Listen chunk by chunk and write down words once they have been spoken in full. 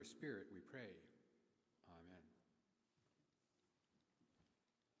Spirit, we pray. Amen.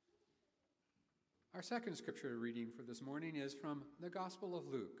 Our second scripture reading for this morning is from the Gospel of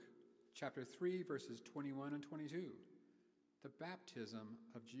Luke, chapter 3, verses 21 and 22, the baptism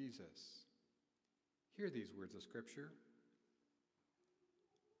of Jesus. Hear these words of Scripture.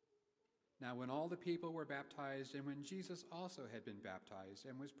 Now when all the people were baptized, and when Jesus also had been baptized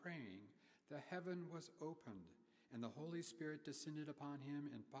and was praying, the heaven was opened, and the Holy Spirit descended upon him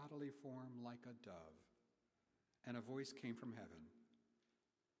in bodily form like a dove. And a voice came from heaven,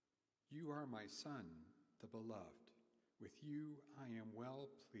 "You are my Son, the beloved. With you I am well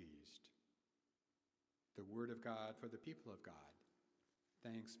pleased." The word of God for the people of God.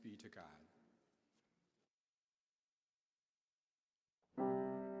 Thanks be to God.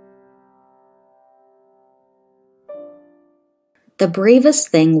 The Bravest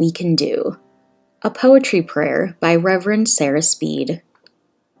Thing We Can Do. A poetry prayer by Reverend Sarah Speed.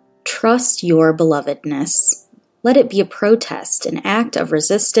 Trust your belovedness. Let it be a protest, an act of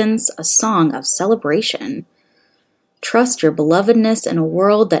resistance, a song of celebration. Trust your belovedness in a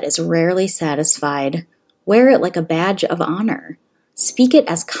world that is rarely satisfied. Wear it like a badge of honor. Speak it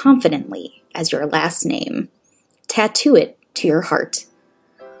as confidently as your last name. Tattoo it to your heart.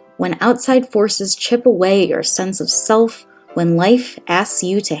 When outside forces chip away your sense of self, when life asks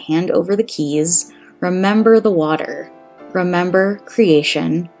you to hand over the keys, remember the water. Remember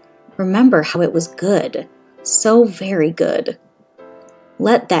creation. Remember how it was good. So very good.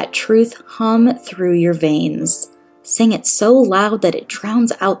 Let that truth hum through your veins. Sing it so loud that it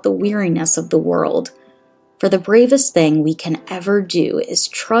drowns out the weariness of the world. For the bravest thing we can ever do is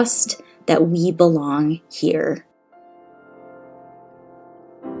trust that we belong here.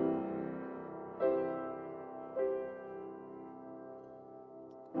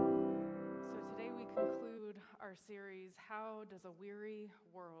 So today we conclude our series, How Does a Weary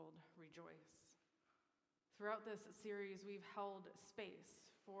World Rejoice? Throughout this series, we've held space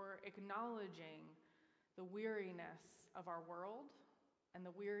for acknowledging the weariness of our world and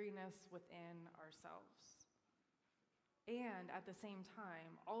the weariness within ourselves. And at the same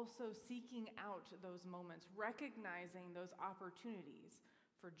time, also seeking out those moments, recognizing those opportunities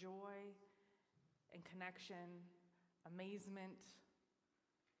for joy and connection, amazement,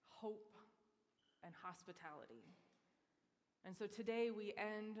 hope, and hospitality. And so today we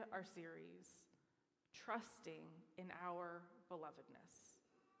end our series trusting in our belovedness,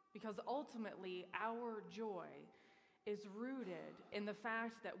 because ultimately our joy is rooted in the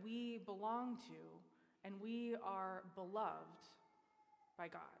fact that we belong to and we are beloved by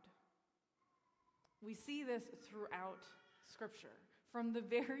God. We see this throughout Scripture. From the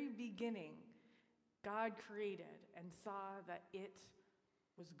very beginning, God created and saw that it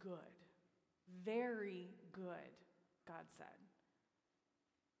was good. Very good, God said.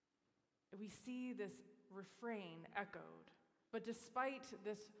 We see this refrain echoed. But despite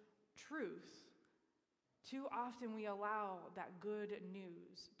this truth, too often we allow that good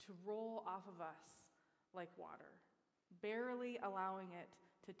news to roll off of us like water, barely allowing it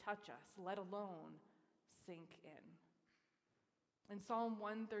to touch us, let alone sink in. In Psalm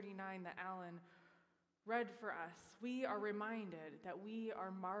 139 that Alan read for us, we are reminded that we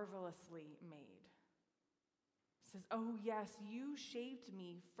are marvelously made. It says, "Oh yes, you shaped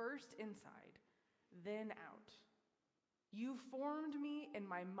me first inside, then out. You formed me in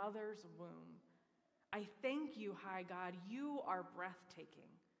my mother's womb. I thank you, high God, you are breathtaking.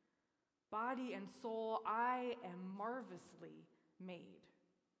 Body and soul, I am marvelously made.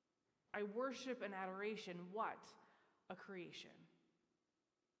 I worship and adoration, what a creation.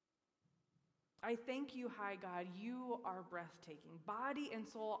 I thank you, high God, you are breathtaking. Body and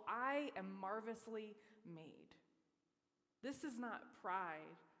soul, I am marvelously made." This is not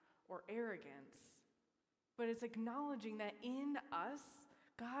pride or arrogance, but it's acknowledging that in us,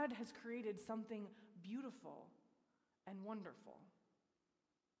 God has created something beautiful and wonderful.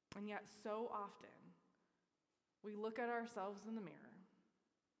 And yet so often, we look at ourselves in the mirror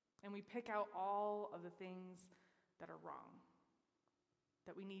and we pick out all of the things that are wrong,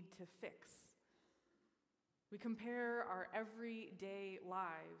 that we need to fix. We compare our everyday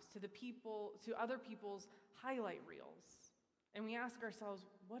lives to other people's highlight reels. And we ask ourselves,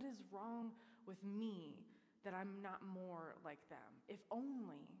 what is wrong with me that I'm not more like them? If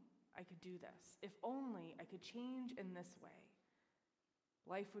only I could do this. If only I could change in this way.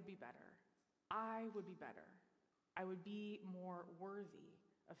 Life would be better. I would be better. I would be more worthy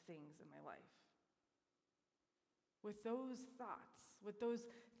of things in my life. With those thoughts, with those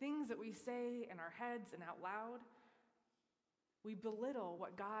things that we say in our heads and out loud, we belittle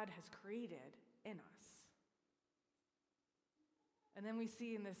what God has created in us. And then we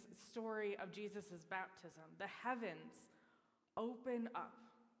see in this story of Jesus' baptism, the heavens open up.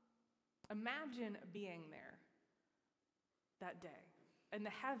 Imagine being there that day, and the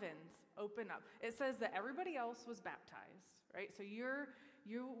heavens open up. It says that everybody else was baptized, right? So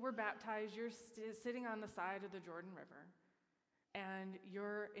you were baptized, you're sitting on the side of the Jordan River, and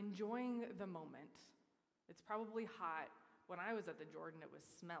you're enjoying the moment. It's probably hot. When I was at the Jordan, it was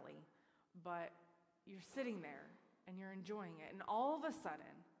smelly, but you're sitting there and you're enjoying it, and all of a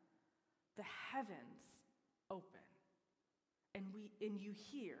sudden, the heavens open, and you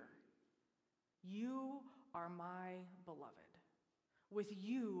hear, "You are my beloved. With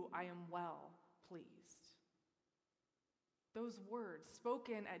you I am well pleased." Those words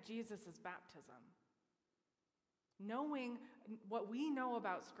spoken at Jesus' baptism, knowing what we know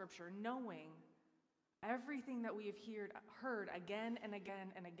about Scripture, knowing everything that we have heard again and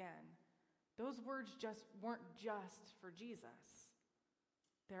again and again, those words weren't just for Jesus.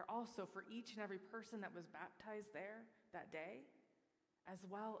 They're also for each and every person that was baptized there that day, as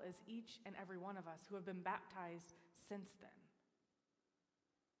well as each and every one of us who have been baptized since then.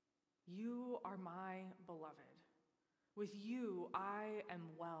 You are my beloved. With you I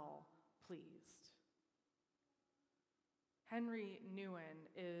am well pleased. Henry Nouwen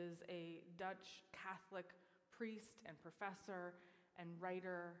is a Dutch Catholic priest and professor and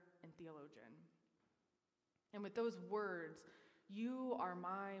writer and theologian. And with those words, "You are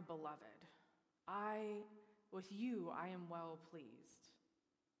my beloved. With you I am well pleased."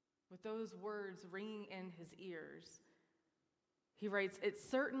 With those words ringing in his ears, he writes, "It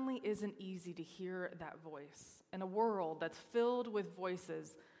certainly isn't easy to hear that voice in a world that's filled with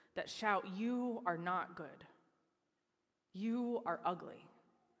voices that shout, 'You are not good. You are ugly.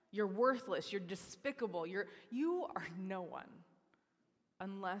 You're worthless. You're despicable. You are no one,'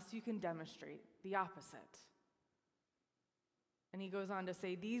 unless you can demonstrate the opposite." And he goes on to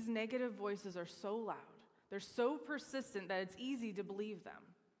say, "These negative voices are so loud, they're so persistent that it's easy to believe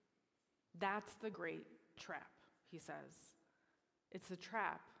them. That's the great trap," he says. It's the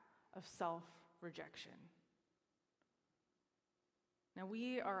trap of self-rejection. Now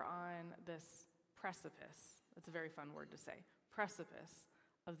we are on this precipice. That's a very fun word to say. Precipice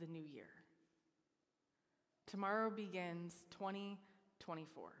of the new year. Tomorrow begins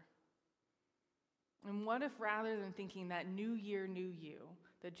 2024. And what if, rather than thinking that new year, new you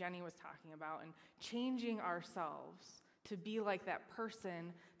that Jenny was talking about, and changing ourselves to be like that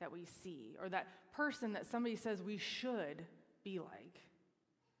person that we see, or that person that somebody says we should be like,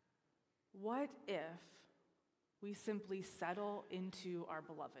 what if we simply settle into our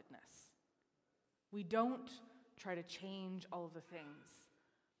belovedness? We don't try to change all of the things,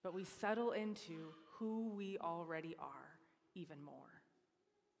 but we settle into who we already are even more.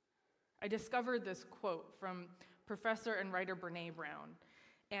 I discovered this quote from professor and writer Brene Brown,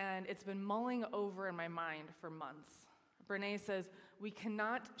 and it's been mulling over in my mind for months. Brene says, "We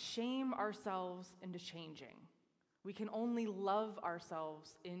cannot shame ourselves into changing. We can only love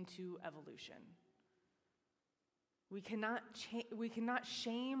ourselves into evolution." We cannot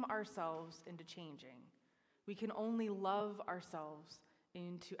shame ourselves into changing. We can only love ourselves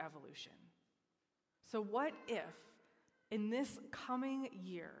into evolution. So what if, in this coming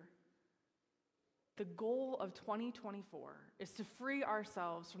year, the goal of 2024 is to free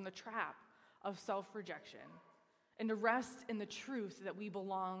ourselves from the trap of self-rejection and to rest in the truth that we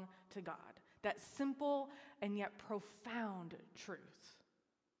belong to God, that simple and yet profound truth,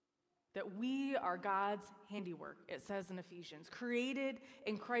 that we are God's handiwork, it says in Ephesians, created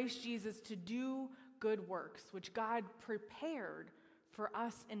in Christ Jesus to do good works, which God prepared for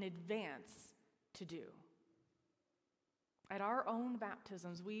us in advance to do. At our own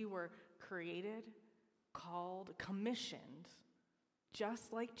baptisms, we were created, called, commissioned,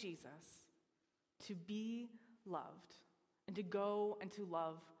 just like Jesus, to be loved and to go and to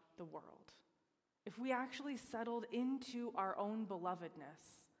love the world. If we actually settled into our own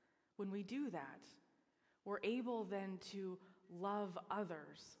belovedness, when we do that, we're able then to love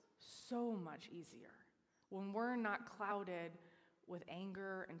others so much easier. When we're not clouded with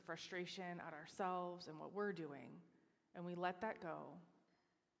anger and frustration at ourselves and what we're doing, and we let that go,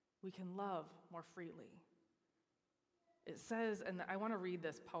 we can love more freely. It says, and I want to read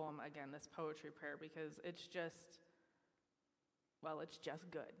this poem again, this poetry prayer, because it's just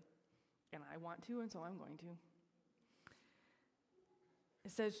good. And I want to, and so I'm going to.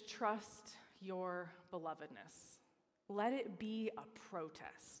 It says, "Trust your belovedness. Let it be a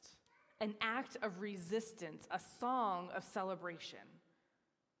protest, an act of resistance, a song of celebration.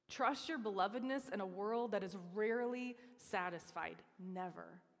 Trust your belovedness in a world that is rarely satisfied,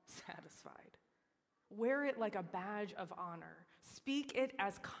 never satisfied. Wear it like a badge of honor. Speak it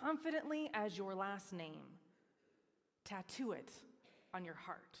as confidently as your last name. Tattoo it on your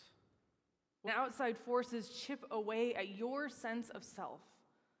heart. When outside forces chip away at your sense of self,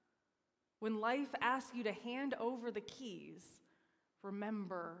 when life asks you to hand over the keys,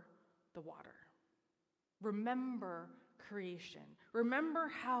 remember the water. Remember creation. Remember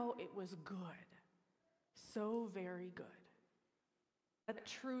how it was good. So very good. Let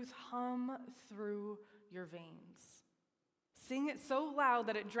truth hum through your veins. Sing it so loud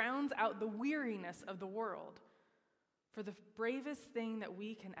that it drowns out the weariness of the world. For the bravest thing that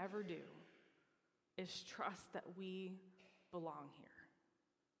we can ever do is trust that we belong here.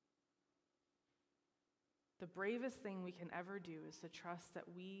 The bravest thing we can ever do is to trust that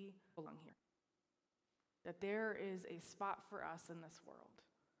we belong here. That there is a spot for us in this world.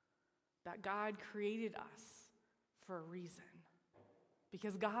 That God created us for a reason.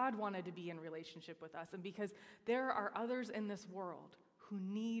 Because God wanted to be in relationship with us, and because there are others in this world who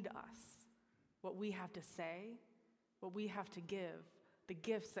need us, what we have to say, what we have to give, the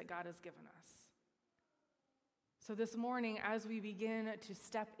gifts that God has given us. So this morning, as we begin to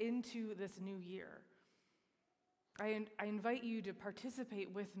step into this new year, I invite you to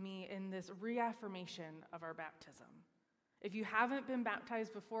participate with me in this reaffirmation of our baptism. If you haven't been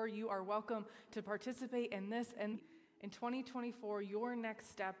baptized before, you are welcome to participate in this. And in 2024, your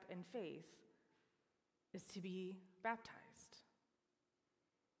next step in faith is to be baptized.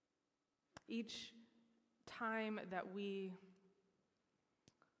 Each time that we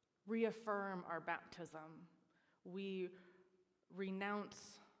reaffirm our baptism, we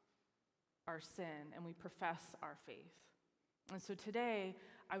renounce our sin and we profess our faith. And so today,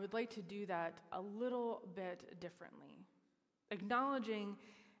 I would like to do that a little bit differently, acknowledging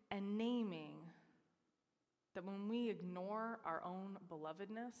and naming that when we ignore our own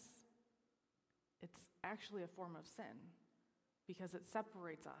belovedness, it's actually a form of sin because it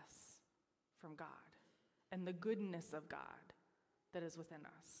separates us from God and the goodness of God that is within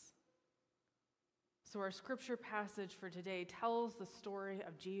us. So our scripture passage for today tells the story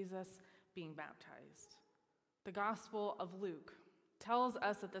of Jesus being baptized. The Gospel of Luke tells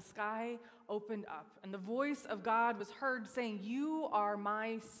us that the sky opened up and the voice of God was heard saying, "You are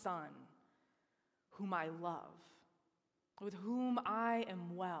my Son, whom I love, with whom I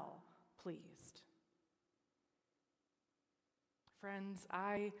am well pleased." Friends,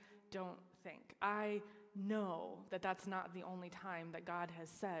 I know that that's not the only time that God has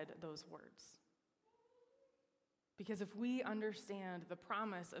said those words. Because if we understand the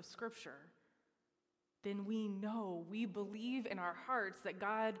promise of Scripture, then we believe in our hearts that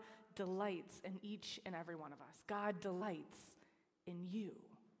God delights in each and every one of us. God delights in you.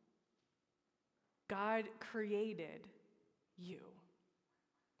 God created you.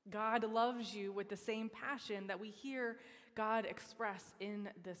 God loves you with the same passion that we hear God express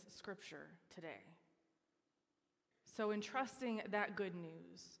in this scripture today. So in trusting that good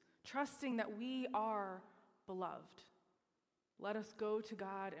news, trusting that we are beloved, let us go to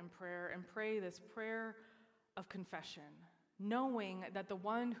God in prayer and pray this prayer of confession, knowing that the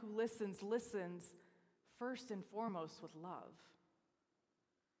one who listens first and foremost with love.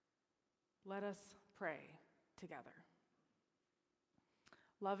 Let us pray together.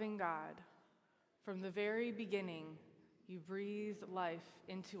 Loving God, from the very beginning, you breathed life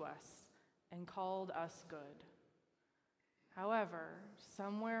into us and called us good. However,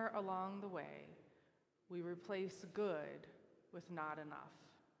 somewhere along the way, we replace good with not enough.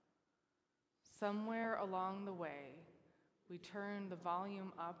 Somewhere along the way, we turned the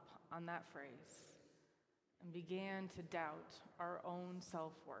volume up on that phrase and began to doubt our own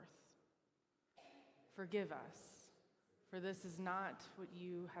self-worth. Forgive us, for this is not what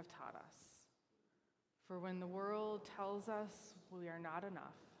you have taught us. For when the world tells us we are not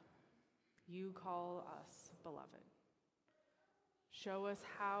enough, you call us beloved. Show us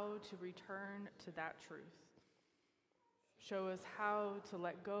how to return to that truth. Show us how to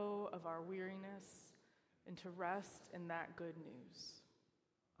let go of our weariness and to rest in that good news.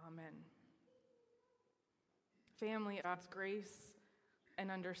 Amen. Family, God's grace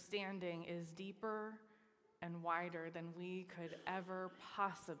and understanding is deeper and wider than we could ever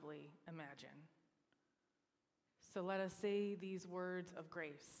possibly imagine. So let us say these words of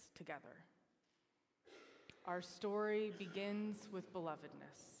grace together. Our story begins with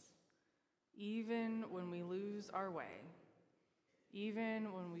belovedness. Even when we lose our way,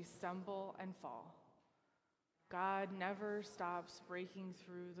 even when we stumble and fall, God never stops breaking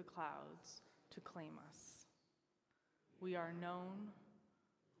through the clouds to claim us. We are known,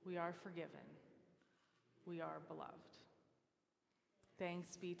 we are forgiven, we are beloved.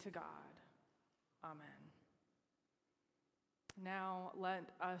 Thanks be to God. Amen. Now let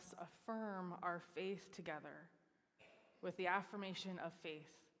us affirm our faith together with the affirmation of faith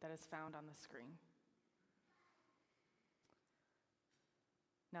that is found on the screen.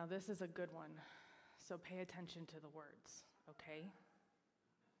 Now this is a good one, so pay attention to the words, okay?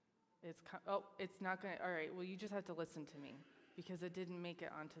 It's not going to, all right, well, you just have to listen to me because it didn't make it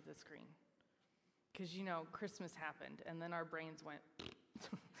onto the screen. Because, Christmas happened, and then our brains went,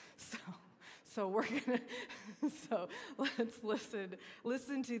 so we're going to, so let's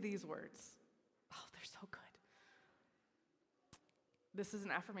listen to these words. Oh, they're so good. This is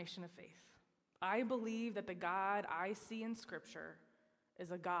an affirmation of faith. I believe that the God I see in Scripture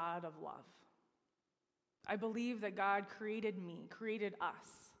is a God of love. I believe that God created me, created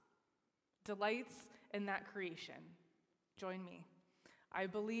us, delights in that creation. Join me. I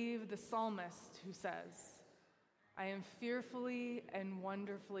believe the psalmist who says, I am fearfully and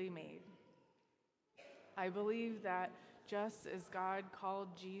wonderfully made. I believe that just as God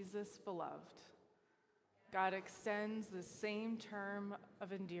called Jesus beloved, God extends the same term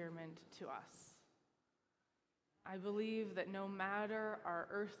of endearment to us. I believe that no matter our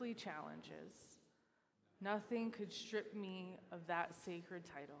earthly challenges, nothing could strip me of that sacred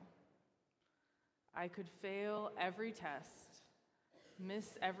title. I could fail every test,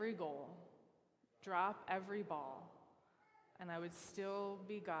 miss every goal, drop every ball, and I would still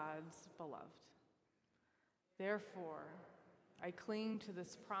be God's beloved. Therefore, I cling to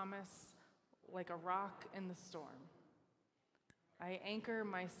this promise like a rock in the storm. I anchor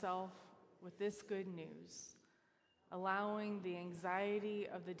myself with this good news, allowing the anxiety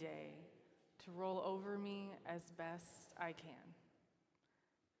of the day to roll over me as best I can,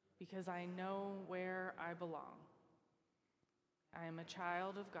 because I know where I belong. I am a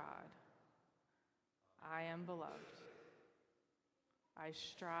child of God. I am beloved. I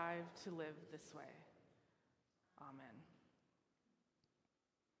strive to live this way. Amen.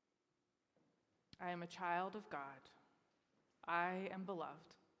 I am a child of God. I am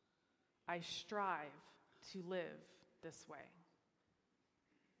beloved. I strive to live this way.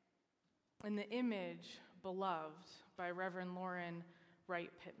 In the image, Beloved, by Reverend Lauren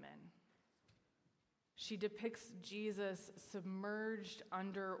Wright Pittman, she depicts Jesus submerged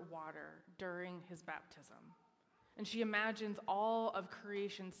underwater during his baptism. And she imagines all of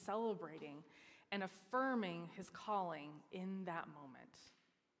creation celebrating and affirming his calling in that moment.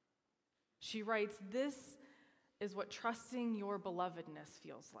 She writes, "This is what trusting your belovedness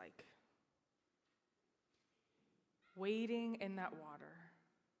feels like. Wading in that water,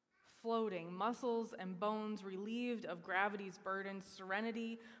 floating, muscles and bones relieved of gravity's burden,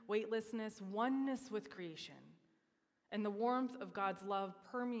 serenity, weightlessness, oneness with creation, and the warmth of God's love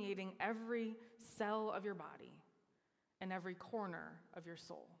permeating every cell of your body and every corner of your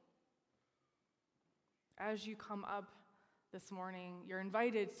soul." As you come up this morning, you're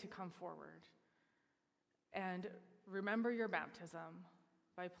invited to come forward and remember your baptism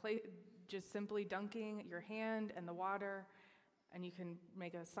by just simply dunking your hand in the water, and you can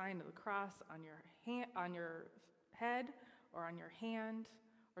make a sign of the cross on your head or on your hand,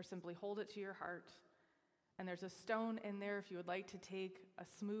 or simply hold it to your heart. And there's a stone in there if you would like to take a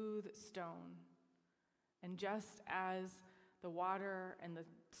smooth stone. And just as the water and the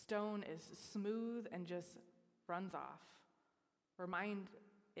stone is smooth and just runs off,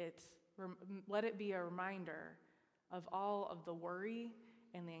 let it be a reminder of all of the worry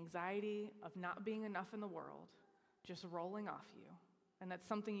and the anxiety of not being enough in the world just rolling off you. And that's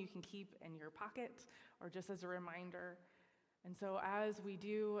something you can keep in your pocket or just as a reminder. And so as we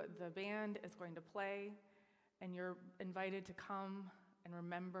do, the band is going to play, and you're invited to come and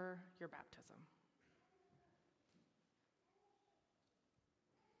remember your baptism.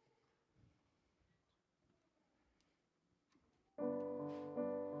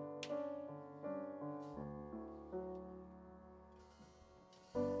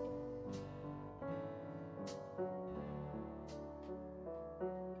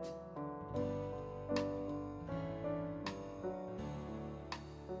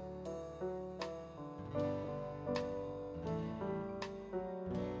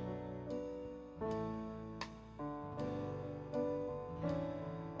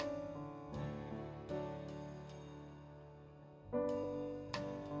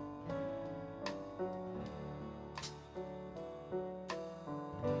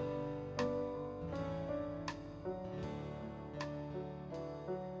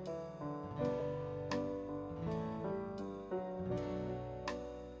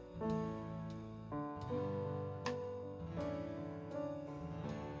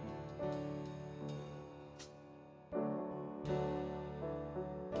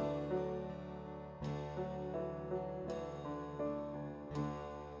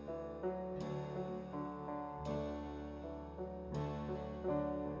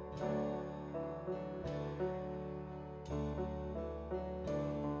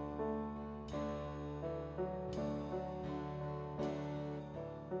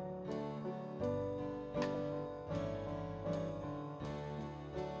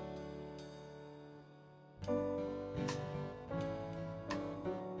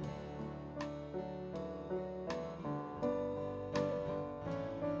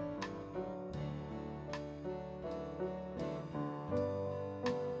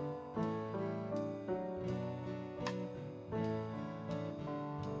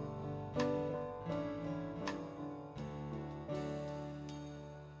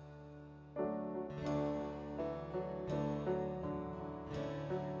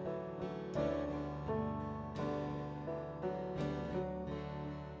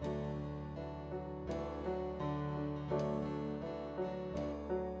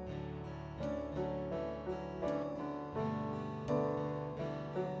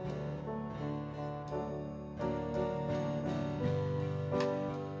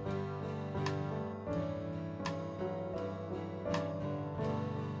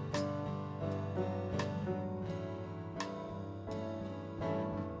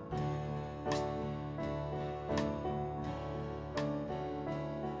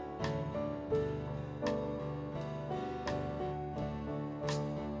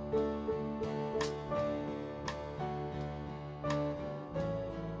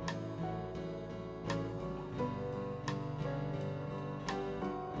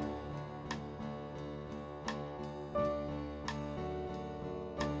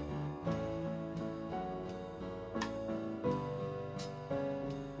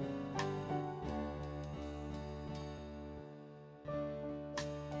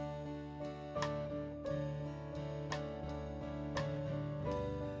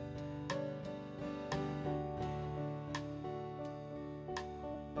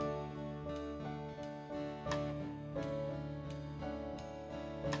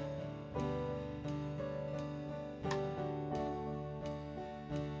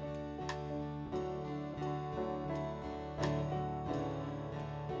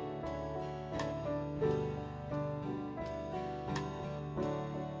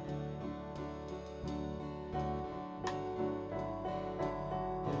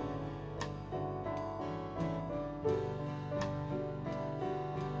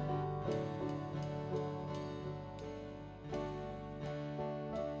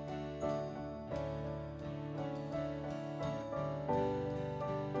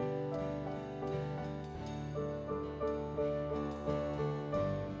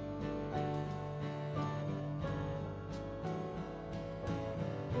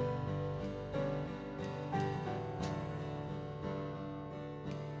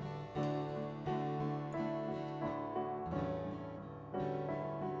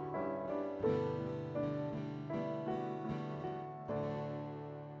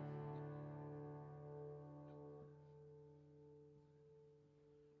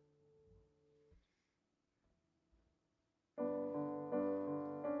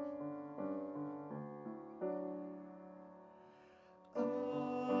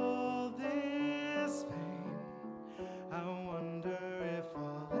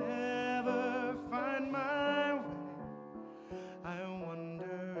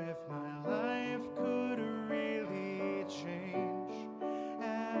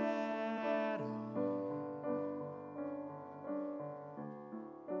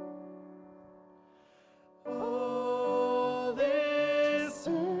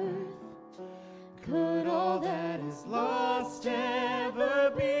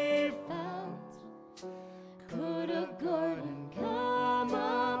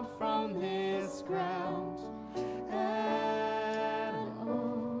 this ground at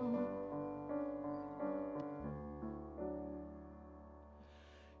all.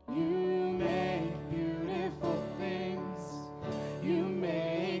 You make beautiful things. You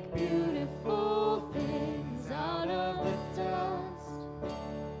make beautiful things out of the dust.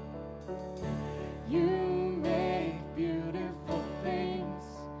 You make beautiful things.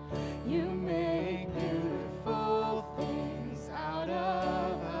 You make beautiful things out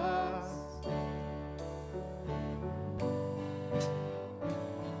of us.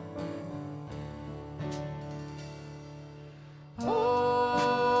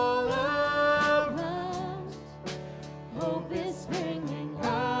 All around, hope is springing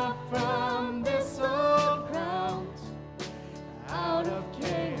up from this old ground. Out of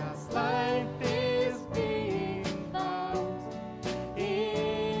chaos, life is being found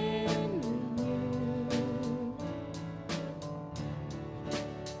in you.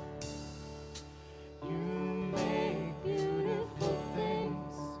 You make beautiful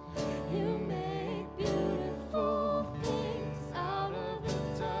things. You make beautiful things out of the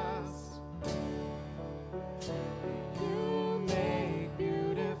dust. You make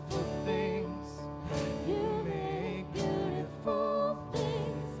beautiful things. You make beautiful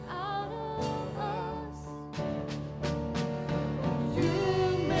things out of us. You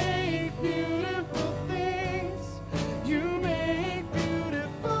make beautiful things. You make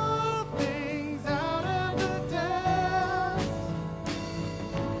beautiful things out of the dust.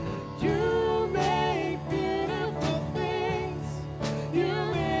 You make beautiful things. You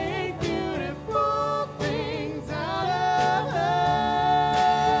make beautiful things out of us.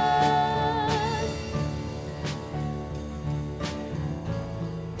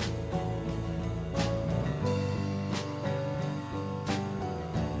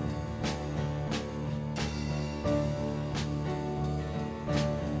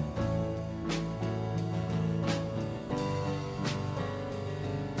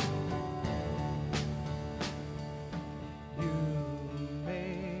 You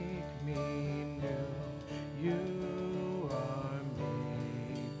make me new. You are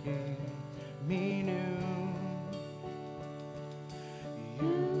making me new.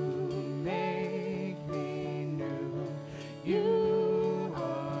 You make me new. You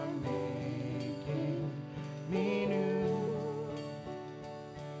are making me new.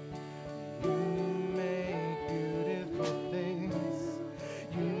 You make beautiful things.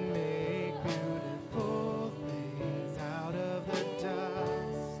 You make beautiful things out of the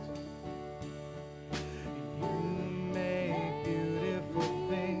dust. You make beautiful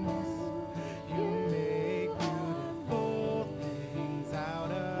things. You make beautiful things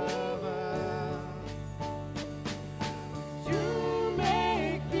out of us. You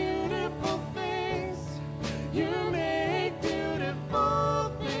make beautiful things. You make beautiful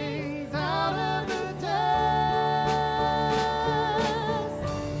things out of the dust.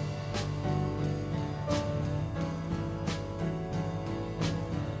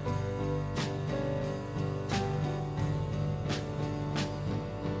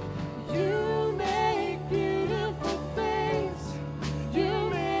 You make beautiful things. You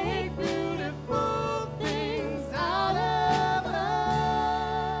make beautiful things out of us.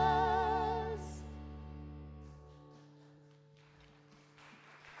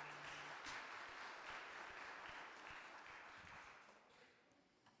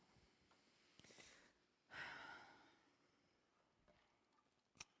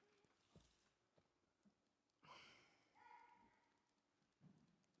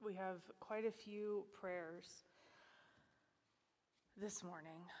 We have quite a few prayers this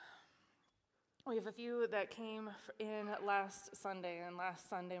morning. We have a few that came in last Sunday, and last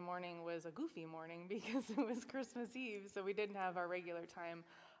Sunday morning was a goofy morning because it was Christmas Eve, so we didn't have our regular time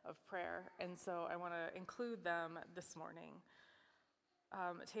of prayer, and so I want to include them this morning.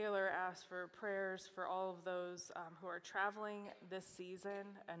 Taylor asked for prayers for all of those who are traveling this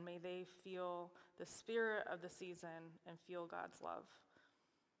season, and may they feel the spirit of the season and feel God's love.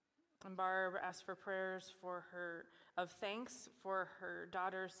 And Barb asked for prayers for her of thanks for her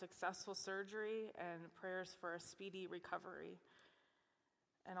daughter's successful surgery and prayers for a speedy recovery.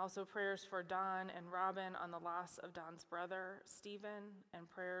 And also prayers for Don and Robin on the loss of Don's brother, Stephen, and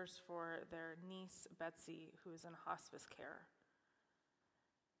prayers for their niece, Betsy, who is in hospice care.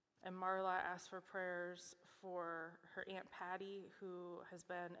 And Marla asked for prayers for her Aunt Patty, who has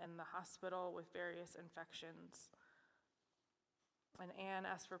been in the hospital with various infections. And Anne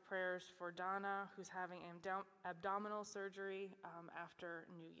asked for prayers for Donna, who's having abdominal surgery after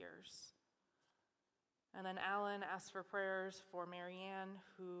New Year's. And then Alan asked for prayers for Marianne,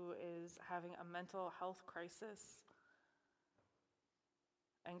 who is having a mental health crisis.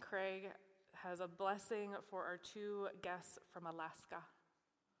 And Craig has a blessing for our 2 guests from Alaska.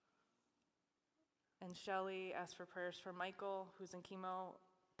 And Shelley asks for prayers for Michael, who's in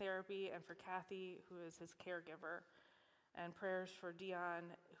chemotherapy, and for Kathy, who is his caregiver, and prayers for Dion,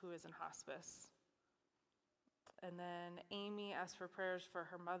 who is in hospice. And then Amy asks for prayers for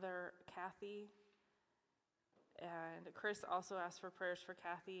her mother, Kathy. And Chris also asks for prayers for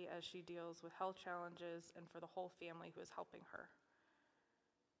Kathy as she deals with health challenges and for the whole family who is helping her.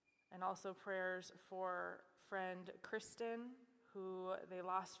 And also prayers for friend Kristen, who they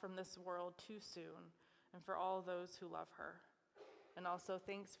lost from this world too soon, and for all those who love her. And also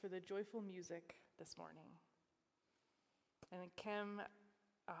thanks for the joyful music this morning. And Kim,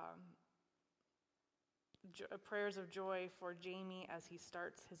 prayers of joy for Jamie as he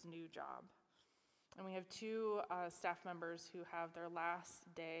starts his new job. And we have 2 staff members who have their last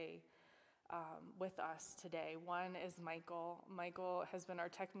day with us today. One is Michael. Michael has been our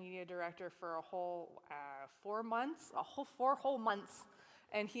tech media director for a whole 4 months, 4 whole months,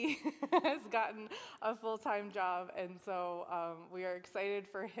 and he has gotten a full-time job. And so we are excited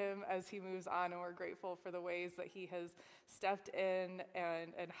for him as he moves on, and we're grateful for the ways that he has stepped in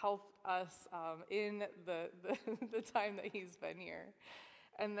and helped us in the time that he's been here.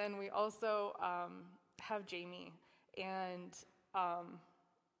 And then we also have Jamie. And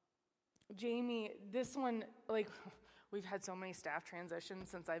Jamie, this one, we've had so many staff transitions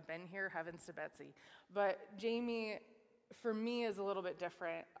since I've been here, heavens to Betsy. But Jamie, for me, is a little bit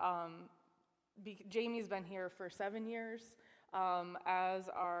different. Jamie's been here for 7 years as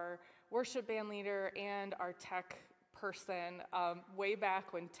our worship band leader and our tech person, way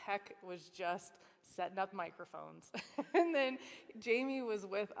back when tech was just setting up microphones. And then Jamie was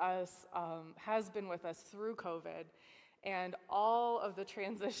with us, has been with us through COVID, and all of the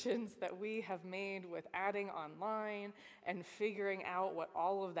transitions that we have made with adding online and figuring out what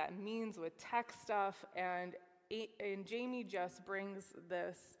all of that means with tech stuff. And Jamie just brings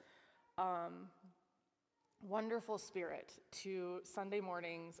this wonderful spirit to Sunday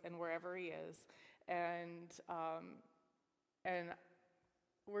mornings and wherever he is. And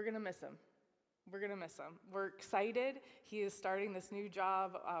we're going to miss him. We're going to miss him. We're excited. He is starting this new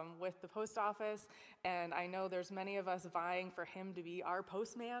job with the post office, and I know there's many of us vying for him to be our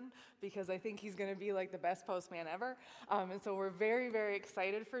postman because I think he's going to be like the best postman ever. And so we're very, very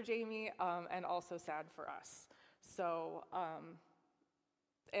excited for Jamie and also sad for us. So,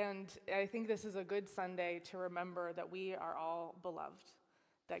 and I think this is a good Sunday to remember that we are all beloved,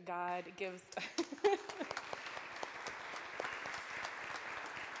 that God gives...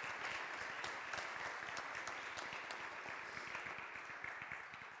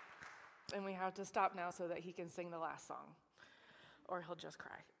 And we have to stop now so that he can sing the last song, or he'll just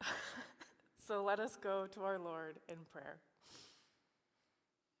cry. So let us go to our Lord in prayer.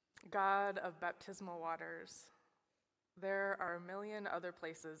 God of baptismal waters, there are a million other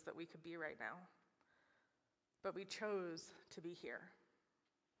places that we could be right now, but we chose to be here.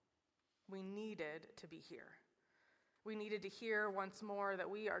 We needed to be here. We needed to hear once more that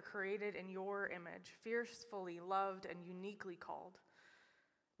we are created in your image, fiercely loved and uniquely called.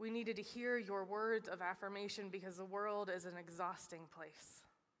 We needed to hear your words of affirmation because the world is an exhausting place.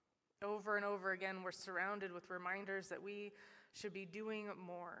 Over and over again, we're surrounded with reminders that we should be doing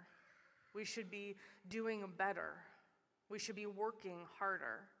more. We should be doing better. We should be working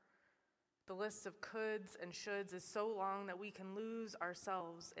harder. The list of coulds and shoulds is so long that we can lose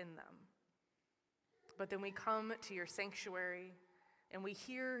ourselves in them. But then we come to your sanctuary and we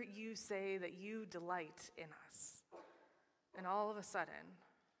hear you say that you delight in us. And all of a sudden,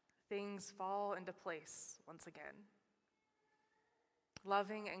 things fall into place once again.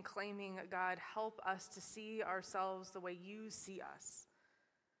 Loving and claiming, God, help us to see ourselves the way you see us.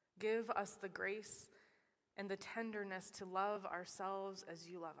 Give us the grace and the tenderness to love ourselves as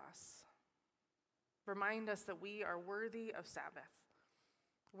you love us. Remind us that we are worthy of Sabbath,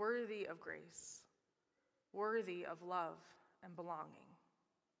 worthy of grace, worthy of love and belonging.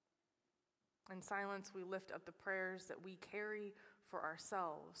 In silence, we lift up the prayers that we carry for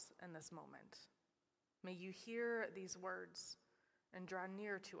ourselves in this moment. May you hear these words and draw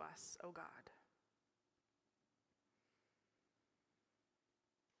near to us, O God.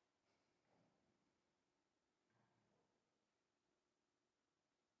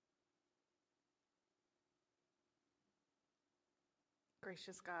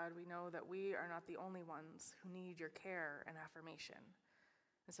 Gracious God, we know that we are not the only ones who need your care and affirmation.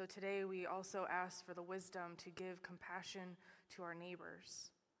 And so today we also ask for the wisdom to give compassion to our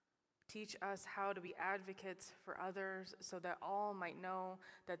neighbors. Teach us how to be advocates for others so that all might know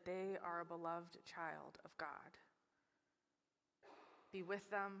that they are a beloved child of God. Be with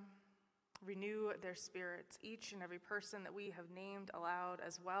them, Renew their spirits, each and every person that we have named aloud,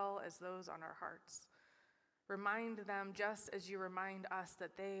 as well as those on our hearts. Remind them, just as you remind us,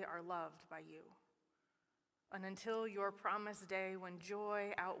 that they are loved by you. And until your promised day when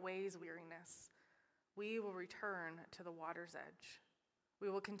joy outweighs weariness, we will return to the water's edge. We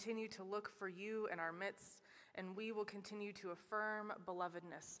will continue to look for you in our midst, and we will continue to affirm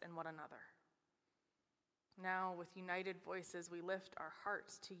belovedness in one another. Now, with united voices, we lift our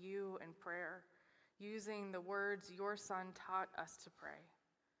hearts to you in prayer, using the words your Son taught us to pray,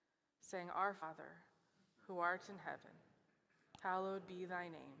 saying, Our Father, who art in heaven, hallowed be thy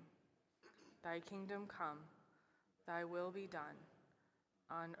name. Thy kingdom come, thy will be done,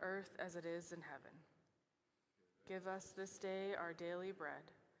 on earth as it is in heaven. Give us this day our daily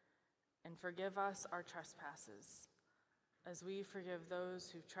bread, and forgive us our trespasses, as we forgive those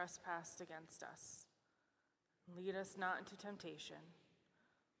who trespassed against us. Lead us not into temptation,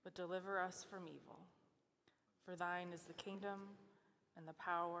 but deliver us from evil. For thine is the kingdom, and the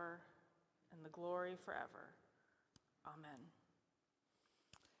power, and the glory forever. Amen.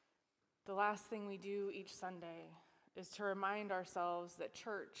 The last thing we do each Sunday is to remind ourselves that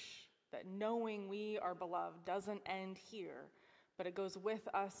church, that knowing we are beloved, doesn't end here, but it goes with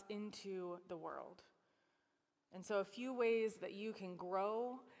us into the world. And so a few ways that you can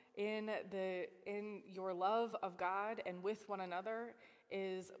grow in your love of God and with one another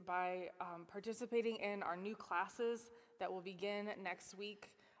is by participating in our new classes that will begin next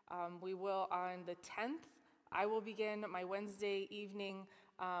week. We will, on the 10th, I will begin my Wednesday evening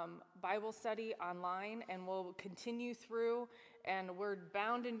Bible study online, and we'll continue through, and we're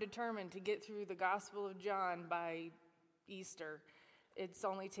bound and determined to get through the Gospel of John by Easter. It's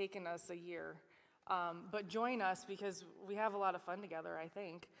only taken us a year. But join us because we have a lot of fun together, I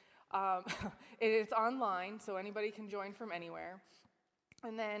think. It's online, so anybody can join from anywhere.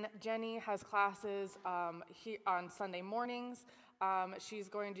 And then Jenny has classes on Sunday mornings. She's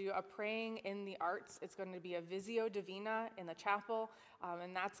going to do a praying in the arts. It's going to be a Visio Divina in the chapel,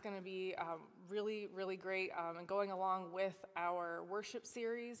 and that's going to be really, really great, and going along with our worship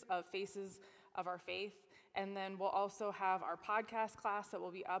series of Faces of Our Faith. And then we'll also have our podcast class that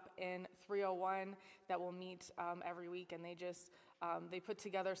will be up in 301 that will meet every week, and they put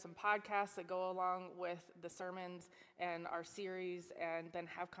together some podcasts that go along with the sermons and our series, and then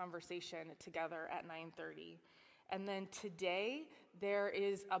have conversation together at 9:30. And then today, there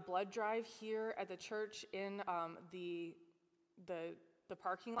is a blood drive here at the church in the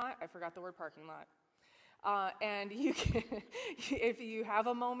parking lot. I forgot the word parking lot. And you can, if you have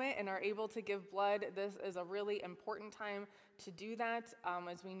a moment and are able to give blood, this is a really important time to do that.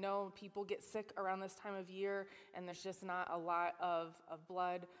 As we know, people get sick around this time of year, and there's just not a lot of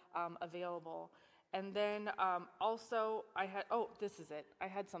blood available. And then also, this is it. I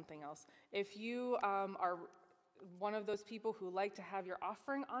had something else. If you are one of those people who like to have your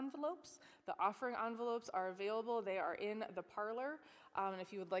offering envelopes, the offering envelopes are available. They are in the parlor. And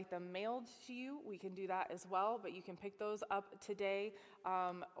if you would like them mailed to you, we can do that as well. But you can pick those up today,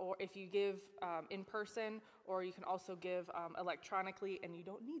 or if you give in person, or you can also give electronically, and you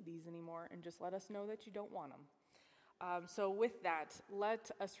don't need these anymore, and just let us know that you don't want them. So with that, let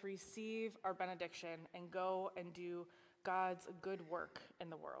us receive our benediction and go and do God's good work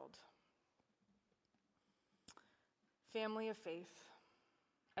in the world. Family of faith,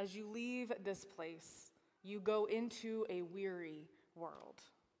 as you leave this place, you go into a weary world.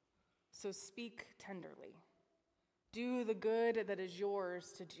 So speak tenderly. Do the good that is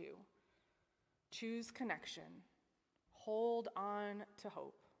yours to do. Choose connection. Hold on to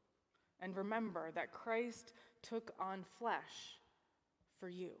hope. And remember that Christ took on flesh for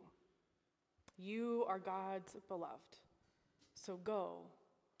you. You are God's beloved. So go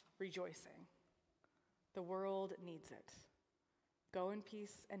rejoicing. The world needs it. Go in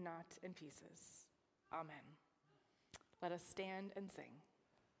peace and not in pieces. Amen. Let us stand and sing.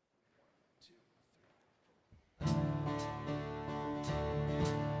 1, 2, 3.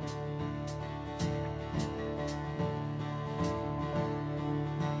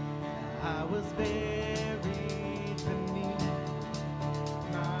 I was buried beneath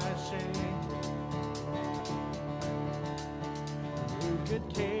my shame. Who could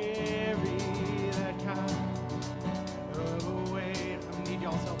carry that kind of a weight? I need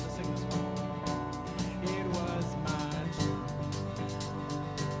y'all's help to sing this one. It was mine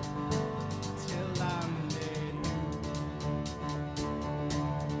till I met you.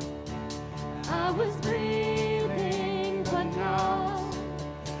 I was breathing but not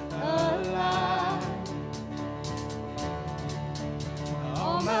alive.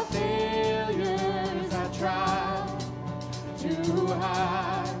 All my failures I tried to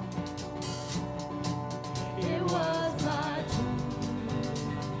hide.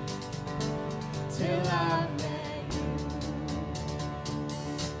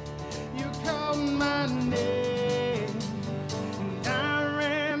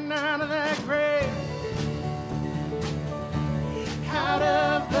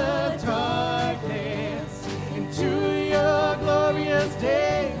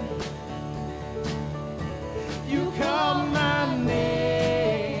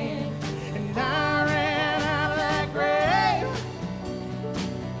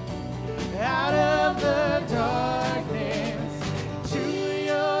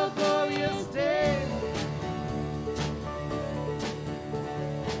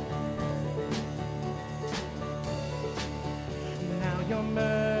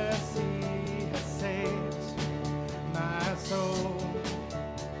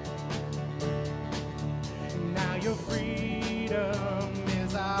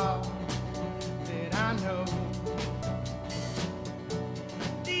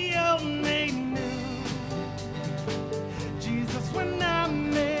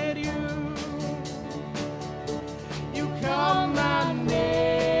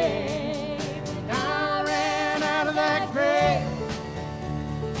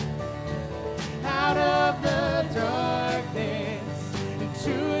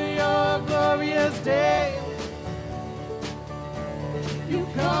 You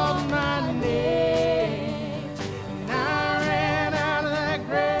called my name, and I ran out of that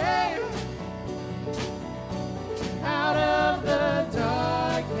grave, out of the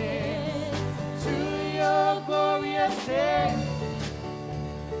darkness, to your glorious day.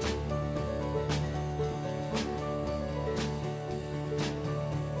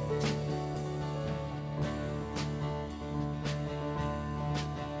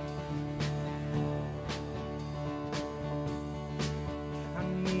 I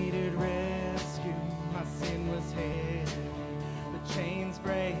needed rescue, my sin was heavy. The chains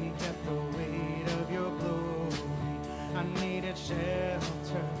break at the weight of your glory. I needed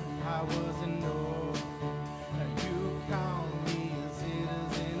shelter, I was an orphan. Now you call me a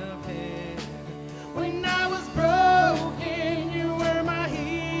citizen of heaven. When I was broken, you were my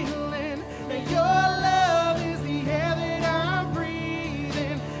healing. Now your love is the air that I'm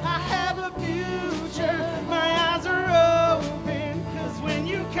breathing. I have a future, my eyes are open, 'cause when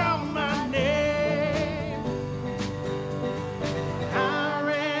you call my name, I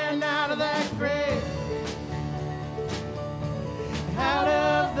ran out of that grave, out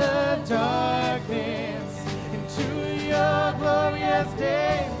of the darkness, into your glorious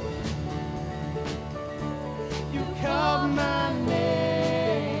day. You called my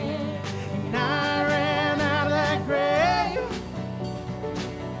name, and I ran out of that grave,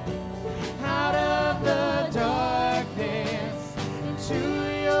 out of the darkness, into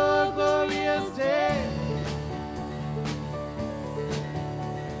your glorious day.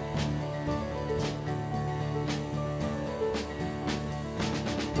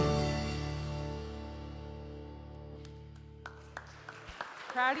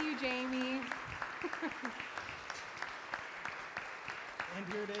 Proud of you, Jamie. And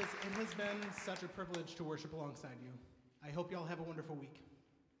here it is. It has been such a privilege to worship alongside you. I hope you all have a wonderful week.